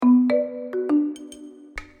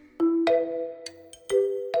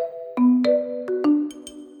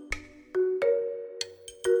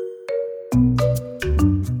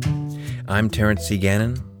I'm Terrence C.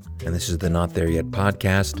 Gannon, and this is the Not There Yet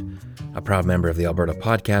podcast, a proud member of the Alberta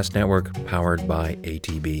Podcast Network, powered by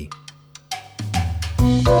ATB.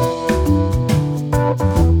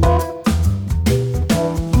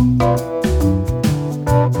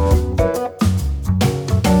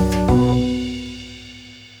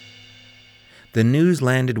 The news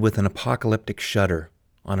landed with an apocalyptic shudder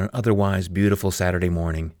on an otherwise beautiful Saturday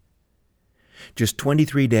morning. Just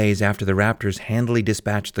 23 days after the Raptors handily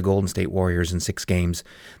dispatched the Golden State Warriors in 6 games,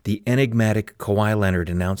 the enigmatic Kawhi Leonard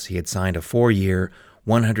announced he had signed a 4-year,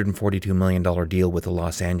 $142 million deal with the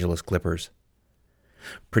Los Angeles Clippers.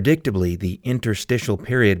 Predictably, the interstitial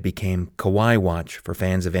period became Kawhi Watch for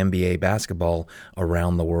fans of NBA basketball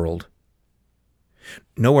around the world.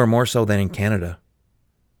 Nowhere more so than in Canada.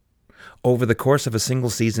 Over the course of a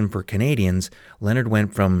single season for Canadians, Leonard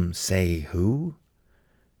went from, say, who?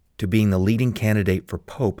 To being the leading candidate for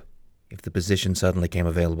Pope if the position suddenly came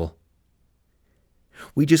available.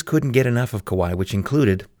 We just couldn't get enough of Kawhi, which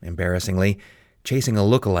included, embarrassingly, chasing a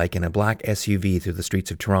lookalike in a black SUV through the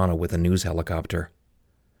streets of Toronto with a news helicopter.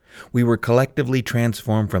 We were collectively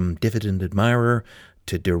transformed from diffident admirer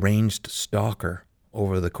to deranged stalker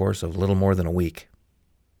over the course of little more than a week.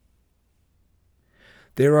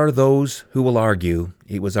 There are those who will argue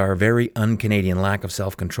it was our very un-Canadian lack of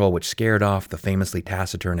self-control which scared off the famously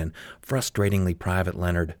taciturn and frustratingly private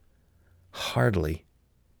Leonard. Hardly.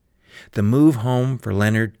 The move home for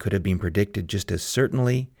Leonard could have been predicted just as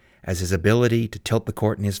certainly as his ability to tilt the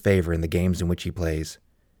court in his favor in the games in which he plays.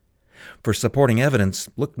 For supporting evidence,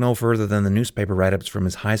 look no further than the newspaper write-ups from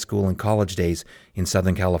his high school and college days in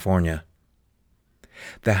Southern California.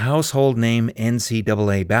 The household name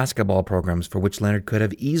NCAA basketball programs for which Leonard could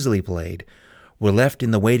have easily played were left in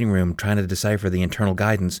the waiting room trying to decipher the internal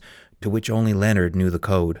guidance to which only Leonard knew the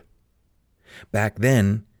code. Back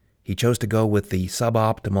then, he chose to go with the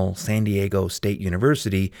suboptimal San Diego State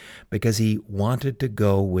University because he wanted to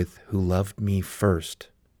go with who loved me first.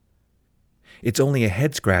 It's only a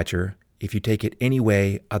head-scratcher if you take it any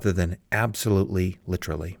way other than absolutely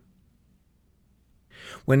literally.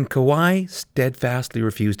 When Kawhi steadfastly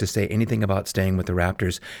refused to say anything about staying with the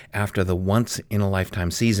Raptors after the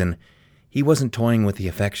once-in-a-lifetime season, he wasn't toying with the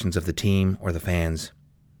affections of the team or the fans.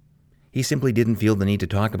 He simply didn't feel the need to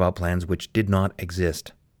talk about plans which did not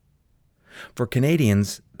exist. For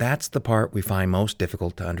Canadians, that's the part we find most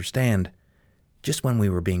difficult to understand, just when we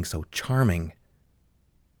were being so charming.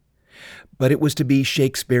 But it was to be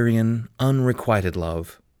Shakespearean, unrequited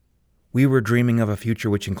love. We were dreaming of a future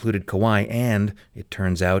which included Kawhi, and, it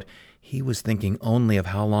turns out, he was thinking only of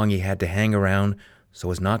how long he had to hang around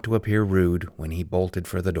so as not to appear rude when he bolted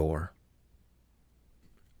for the door.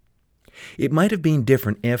 It might have been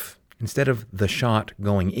different if, instead of the shot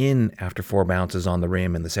going in after 4 bounces on the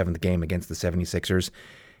rim in the 7th game against the 76ers,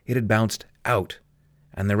 it had bounced out,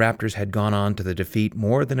 and the Raptors had gone on to the defeat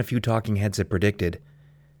more than a few talking heads had predicted.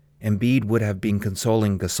 Embiid would have been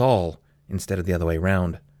consoling Gasol instead of the other way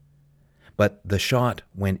round. But the shot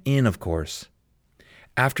went in, of course.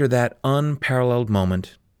 After that unparalleled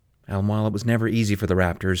moment, and while it was never easy for the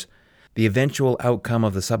Raptors, the eventual outcome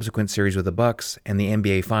of the subsequent series with the Bucks and the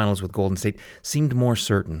NBA Finals with Golden State seemed more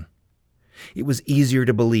certain. It was easier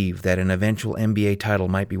to believe that an eventual NBA title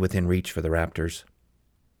might be within reach for the Raptors.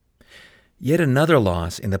 Yet another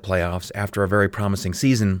loss in the playoffs after a very promising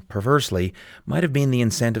season, perversely, might have been the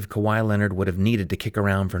incentive Kawhi Leonard would have needed to kick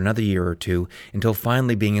around for another year or two until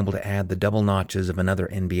finally being able to add the double notches of another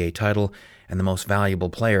NBA title and the most valuable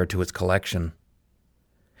player to its collection.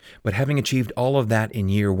 But having achieved all of that in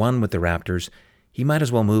year 1 with the Raptors, he might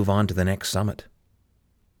as well move on to the next summit.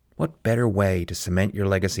 What better way to cement your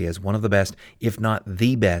legacy as one of the best, if not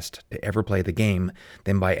the best, to ever play the game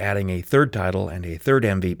than by adding a 3rd title and a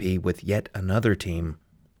 3rd MVP with yet another team?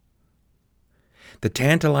 The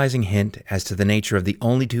tantalizing hint as to the nature of the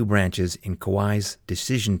only 2 branches in Kawhi's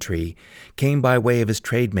decision tree came by way of his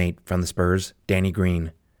trade mate from the Spurs, Danny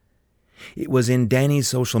Green. It was in Danny's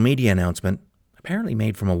social media announcement, apparently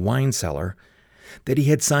made from a wine cellar, that he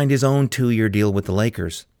had signed his own 2-year deal with the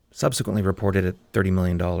Lakers, subsequently reported at $30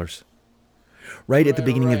 million. Right at the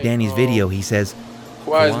beginning of Danny's video, he says,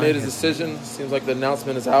 Kawhi has made his decision. Seems like the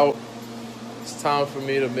announcement is out. It's time for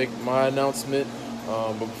me to make my announcement.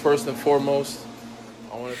 But first and foremost,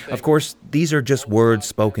 I want to thank... Of course, these are just words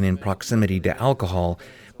spoken in proximity to alcohol,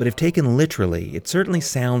 but if taken literally, it certainly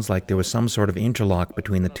sounds like there was some sort of interlock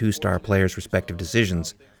between the 2 star players' respective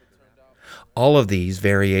decisions. All of these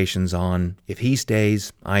variations on, if he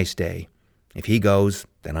stays, I stay. If he goes,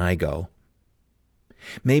 then I go.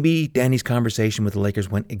 Maybe Danny's conversation with the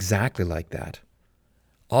Lakers went exactly like that.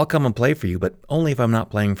 I'll come and play for you, but only if I'm not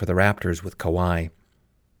playing for the Raptors with Kawhi.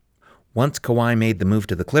 Once Kawhi made the move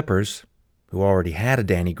to the Clippers, who already had a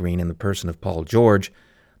Danny Green in the person of Paul George,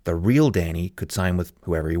 the real Danny could sign with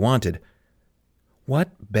whoever he wanted. What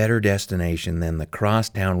better destination than the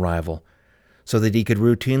crosstown rival, so that he could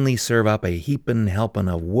routinely serve up a heapin' helpin'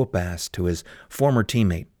 of whoop-ass to his former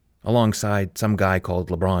teammate, alongside some guy called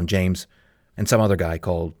LeBron James and some other guy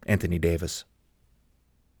called Anthony Davis.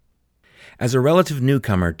 As a relative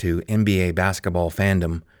newcomer to NBA basketball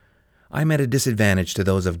fandom, I'm at a disadvantage to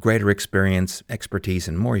those of greater experience, expertise,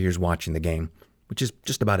 and more years watching the game, which is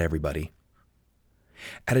just about everybody.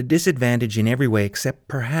 At a disadvantage in every way except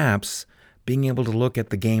perhaps being able to look at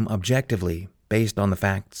the game objectively based on the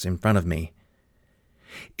facts in front of me.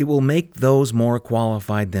 It will make those more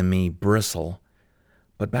qualified than me bristle,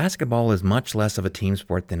 but basketball is much less of a team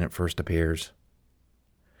sport than it first appears.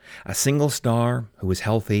 A single star who is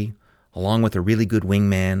healthy, along with a really good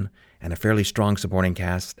wingman and a fairly strong supporting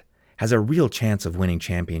cast, has a real chance of winning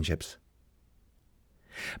championships.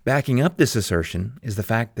 Backing up this assertion is the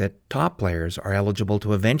fact that top players are eligible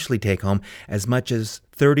to eventually take home as much as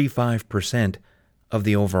 35% of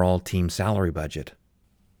the overall team salary budget.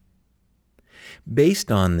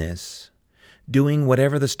 Based on this, doing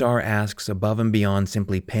whatever the star asks above and beyond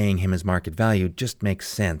simply paying him his market value just makes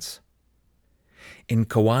sense. In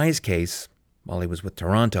Kawhi's case, while he was with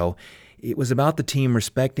Toronto, it was about the team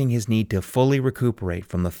respecting his need to fully recuperate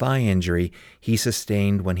from the thigh injury he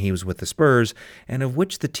sustained when he was with the Spurs, and of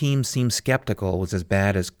which the team seemed skeptical was as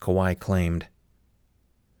bad as Kawhi claimed.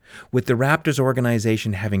 With the Raptors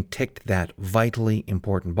organization having ticked that vitally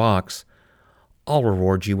important box, I'll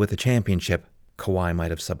reward you with a championship, Kawhi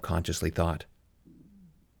might have subconsciously thought.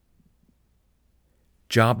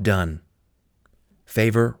 Job done.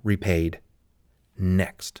 Favor repaid.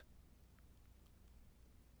 Next.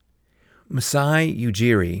 Masai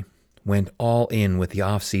Ujiri went all in with the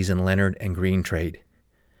off-season Leonard and Green trade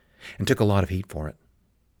and took a lot of heat for it.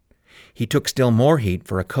 He took still more heat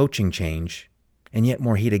for a coaching change, and yet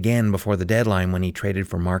more heat again before the deadline when he traded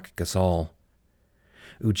for Marc Gasol.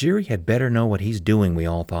 Ujiri had better know what he's doing, we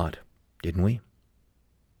all thought, didn't we?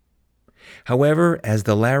 However, as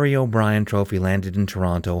the Larry O'Brien Trophy landed in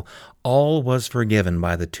Toronto, all was forgiven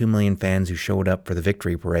by the 2 million fans who showed up for the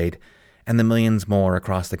victory parade and the millions more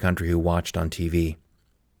across the country who watched on TV.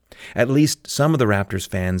 At least some of the Raptors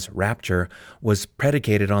fans' rapture was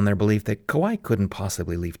predicated on their belief that Kawhi couldn't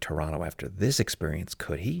possibly leave Toronto after this experience,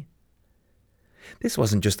 could he? This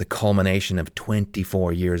wasn't just the culmination of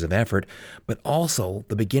 24 years of effort, but also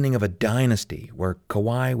the beginning of a dynasty where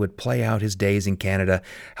Kawhi would play out his days in Canada,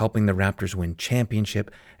 helping the Raptors win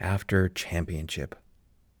championship after championship.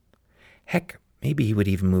 Heck, maybe he would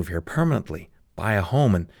even move here permanently, buy a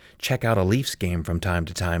home, and check out a Leafs game from time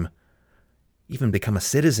to time. Even become a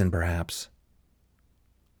citizen, perhaps.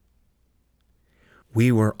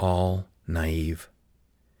 We were all naive.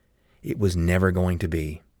 It was never going to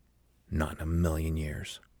be. Not in a million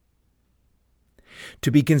years.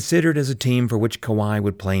 To be considered as a team for which Kawhi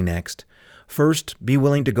would play next, first be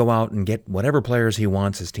willing to go out and get whatever players he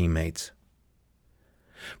wants as teammates.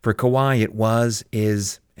 For Kawhi, it was,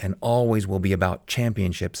 is, and always will be about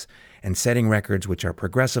championships and setting records which are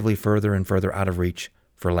progressively further and further out of reach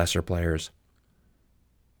for lesser players.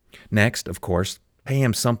 Next, of course, pay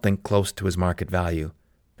him something close to his market value.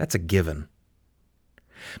 That's a given.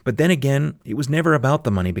 But then again, it was never about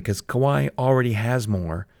the money because Kawhi already has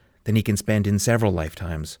more than he can spend in several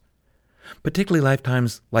lifetimes. Particularly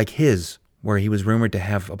lifetimes like his, where he was rumored to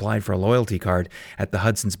have applied for a loyalty card at the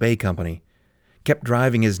Hudson's Bay Company, kept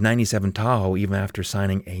driving his 97 Tahoe even after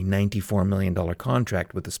signing a $94 million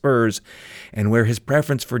contract with the Spurs, and where his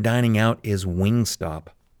preference for dining out is Wingstop,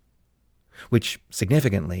 which,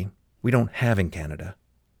 significantly, we don't have in Canada.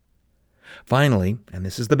 Finally, and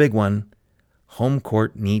this is the big one, home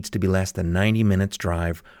court needs to be less than 90 minutes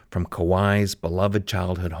drive from Kawhi's beloved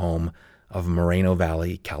childhood home of Moreno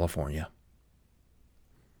Valley, California.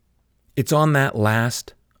 It's on that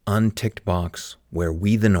last unticked box where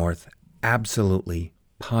we, the North, absolutely,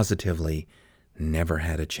 positively never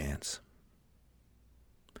had a chance.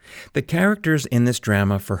 The characters in this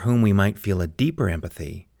drama for whom we might feel a deeper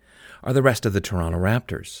empathy are the rest of the Toronto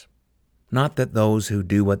Raptors. Not that those who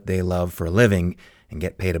do what they love for a living and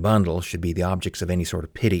get paid a bundle should be the objects of any sort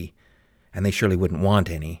of pity, and they surely wouldn't want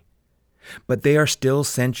any. But they are still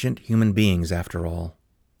sentient human beings after all.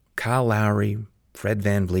 Kyle Lowry, Fred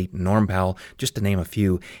VanVleet, Norm Powell, just to name a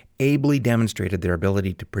few, ably demonstrated their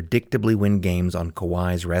ability to predictably win games on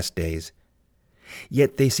Kawhi's rest days.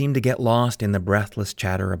 Yet they seem to get lost in the breathless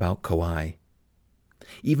chatter about Kawhi.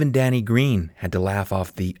 Even Danny Green had to laugh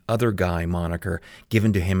off the other guy moniker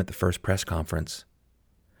given to him at the first press conference.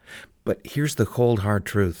 But here's the cold, hard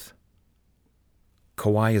truth.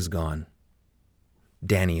 Kawhi is gone.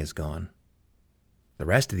 Danny is gone. The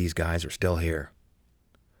rest of these guys are still here.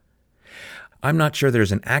 I'm not sure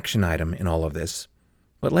there's an action item in all of this,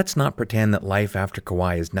 but let's not pretend that life after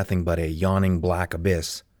Kawhi is nothing but a yawning black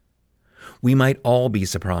abyss. We might all be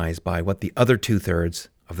surprised by what the other two-thirds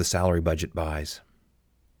of the salary budget buys.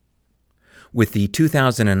 With the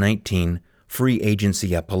 2019 free agency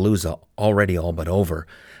Palooza already all but over,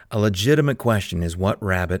 a legitimate question is what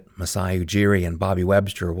rabbit Masai Ujiri and Bobby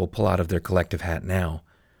Webster will pull out of their collective hat now.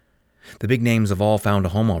 The big names have all found a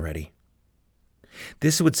home already.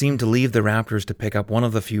 This would seem to leave the Raptors to pick up one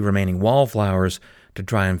of the few remaining wallflowers to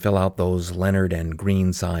try and fill out those Leonard and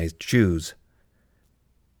Green-sized shoes.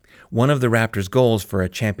 One of the Raptors' goals for a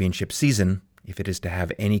championship season, if it is to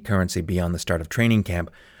have any currency beyond the start of training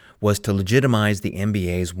camp, was to legitimize the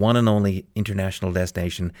NBA's one and only international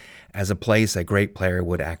destination as a place a great player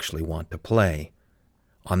would actually want to play.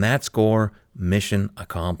 On that score, mission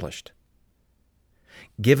accomplished.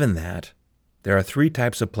 Given that, there are three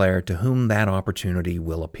types of player to whom that opportunity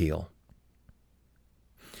will appeal.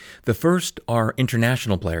 The first are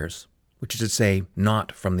international players, which is to say,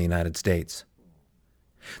 not from the United States.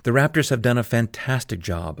 The Raptors have done a fantastic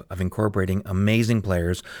job of incorporating amazing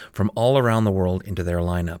players from all around the world into their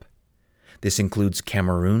lineup. This includes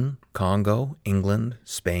Cameroon, Congo, England,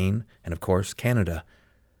 Spain, and of course Canada.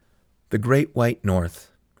 The Great White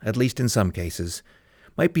North, at least in some cases,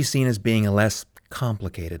 might be seen as being a less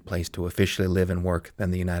complicated place to officially live and work than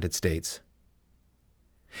the United States.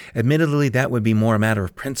 Admittedly, that would be more a matter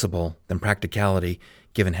of principle than practicality,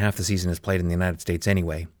 given half the season is played in the United States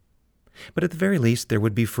anyway. But at the very least, there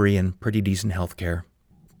would be free and pretty decent health care.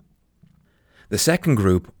 The second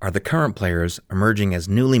group are the current players emerging as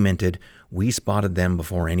newly minted, we spotted them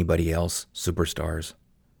before anybody else, superstars.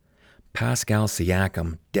 Pascal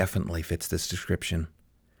Siakam definitely fits this description.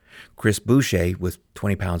 Chris Boucher, with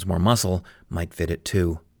 20 pounds more muscle, might fit it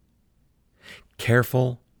too.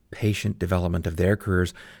 Careful, patient development of their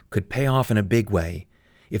careers could pay off in a big way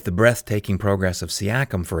if the breathtaking progress of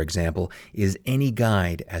Siakam, for example, is any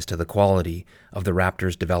guide as to the quality of the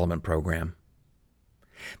Raptors' development program.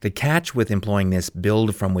 The catch with employing this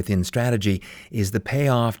build-from-within strategy is the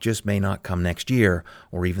payoff just may not come next year,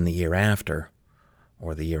 or even the year after,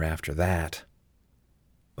 or the year after that.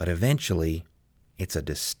 But eventually, it's a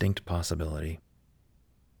distinct possibility.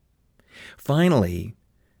 Finally,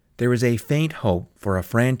 there is a faint hope for a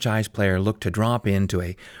franchise player looking to drop into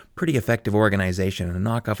a pretty effective organization and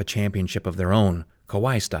knock off a championship of their own,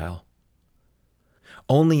 Kawhi style.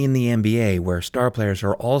 Only in the NBA, where star players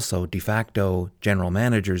are also de facto general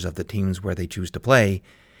managers of the teams where they choose to play,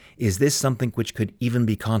 is this something which could even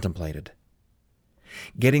be contemplated.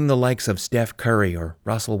 Getting the likes of Steph Curry or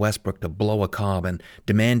Russell Westbrook to blow a cob and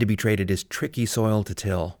demand to be traded is tricky soil to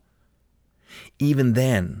till. Even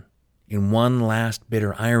then, in one last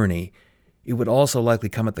bitter irony, it would also likely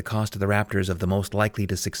come at the cost of the Raptors of the most likely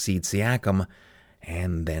to succeed Siakam,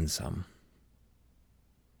 and then some.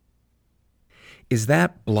 Is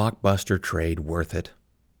that blockbuster trade worth it?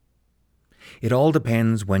 It all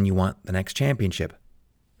depends when you want the next championship.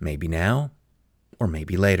 Maybe now, or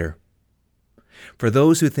maybe later. For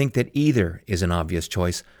those who think that either is an obvious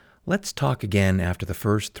choice, let's talk again after the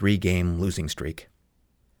first 3-game losing streak.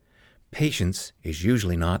 Patience is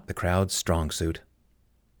usually not the crowd's strong suit.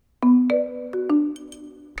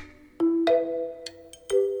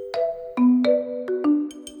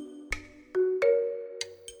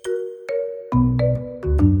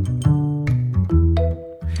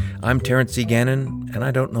 I'm Terrence C. Gannon, and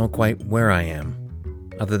I don't know quite where I am,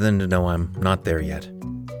 other than to know I'm not there yet.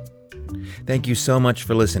 Thank you so much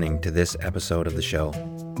for listening to this episode of the show.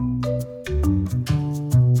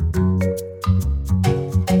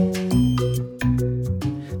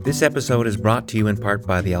 This episode is brought to you in part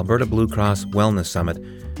by the Alberta Blue Cross Wellness Summit,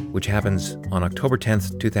 which happens on October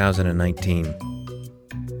 10th, 2019.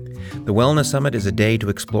 The Wellness Summit is a day to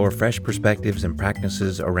explore fresh perspectives and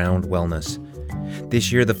practices around wellness.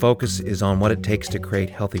 This year, the focus is on what it takes to create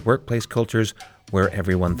healthy workplace cultures where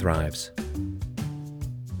everyone thrives.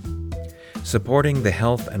 Supporting the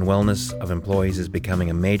health and wellness of employees is becoming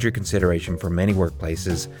a major consideration for many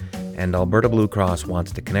workplaces, and Alberta Blue Cross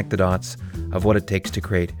wants to connect the dots of what it takes to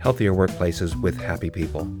create healthier workplaces with happy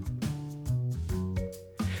people.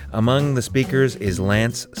 Among the speakers is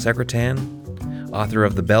Lance Secretan, author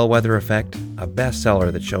of The Bellwether Effect, a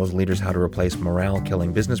bestseller that shows leaders how to replace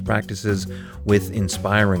morale-killing business practices with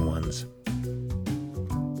inspiring ones.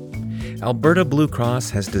 Alberta Blue Cross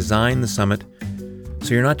has designed the summit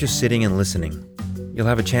so you're not just sitting and listening. You'll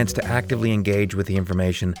have a chance to actively engage with the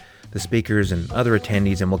information the speakers, and other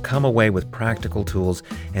attendees, and will come away with practical tools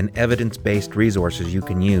and evidence-based resources you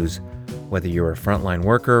can use, whether you're a frontline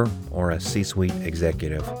worker or a C-suite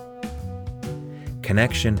executive.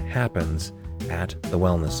 Connection happens at the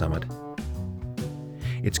Wellness Summit.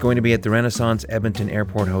 It's going to be at the Renaissance Edmonton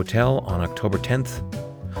Airport Hotel on October 10th.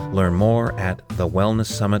 Learn more at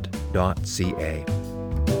thewellnesssummit.ca.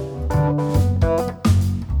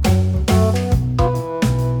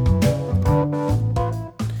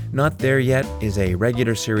 Not There Yet is a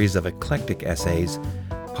regular series of eclectic essays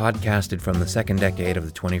podcasted from the second decade of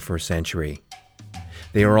the 21st century.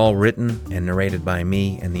 They are all written and narrated by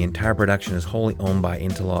me, and the entire production is wholly owned by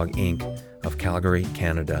Intolog Inc. of Calgary,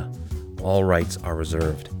 Canada. All rights are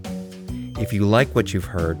reserved. If you like what you've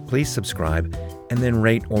heard, please subscribe and then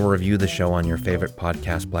rate or review the show on your favorite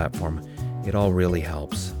podcast platform. It all really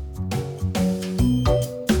helps.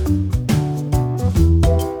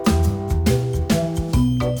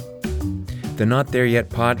 The Not There Yet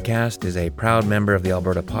podcast is a proud member of the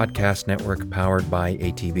Alberta Podcast Network powered by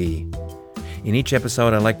ATB. In each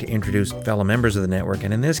episode, I like to introduce fellow members of the network,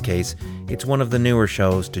 and in this case, it's one of the newer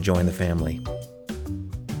shows to join the family.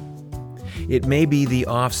 It may be the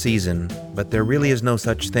off-season, but there really is no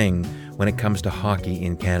such thing when it comes to hockey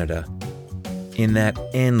in Canada. In that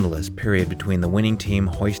endless period between the winning team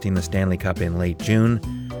hoisting the Stanley Cup in late June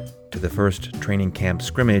to the first training camp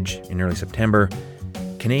scrimmage in early September,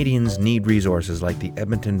 Canadians need resources like the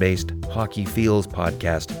Edmonton-based Hockey Feels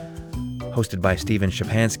podcast, hosted by Stephen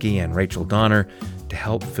Shapansky and Rachel Donner, to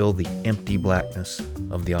help fill the empty blackness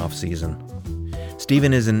of the off-season.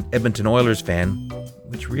 Stephen is an Edmonton Oilers fan,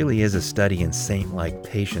 which really is a study in saint-like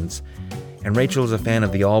patience, and Rachel is a fan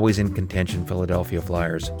of the always-in-contention Philadelphia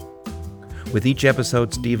Flyers. With each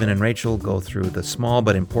episode, Stephen and Rachel go through the small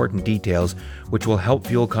but important details which will help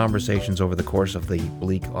fuel conversations over the course of the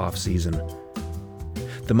bleak off-season.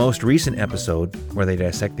 The most recent episode, where they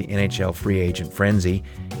dissect the NHL free agent frenzy,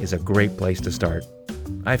 is a great place to start.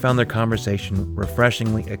 I found their conversation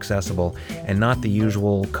refreshingly accessible and not the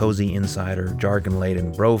usual cozy insider,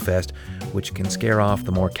 jargon-laden brofest, which can scare off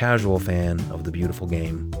the more casual fan of the beautiful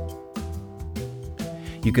game.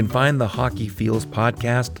 You can find the Hockey Feels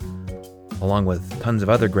podcast, along with tons of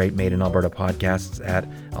other great Made in Alberta podcasts, at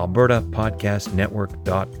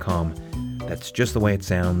albertapodcastnetwork.com. That's just the way it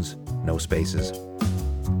sounds, no spaces.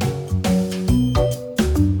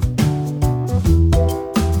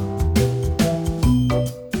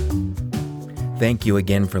 Thank you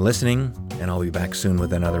again for listening, and I'll be back soon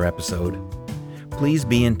with another episode. Please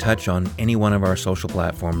be in touch on any one of our social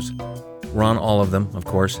platforms. We're on all of them, of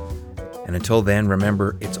course. And until then,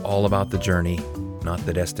 remember, it's all about the journey, not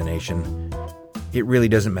the destination. It really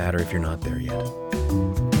doesn't matter if you're not there yet.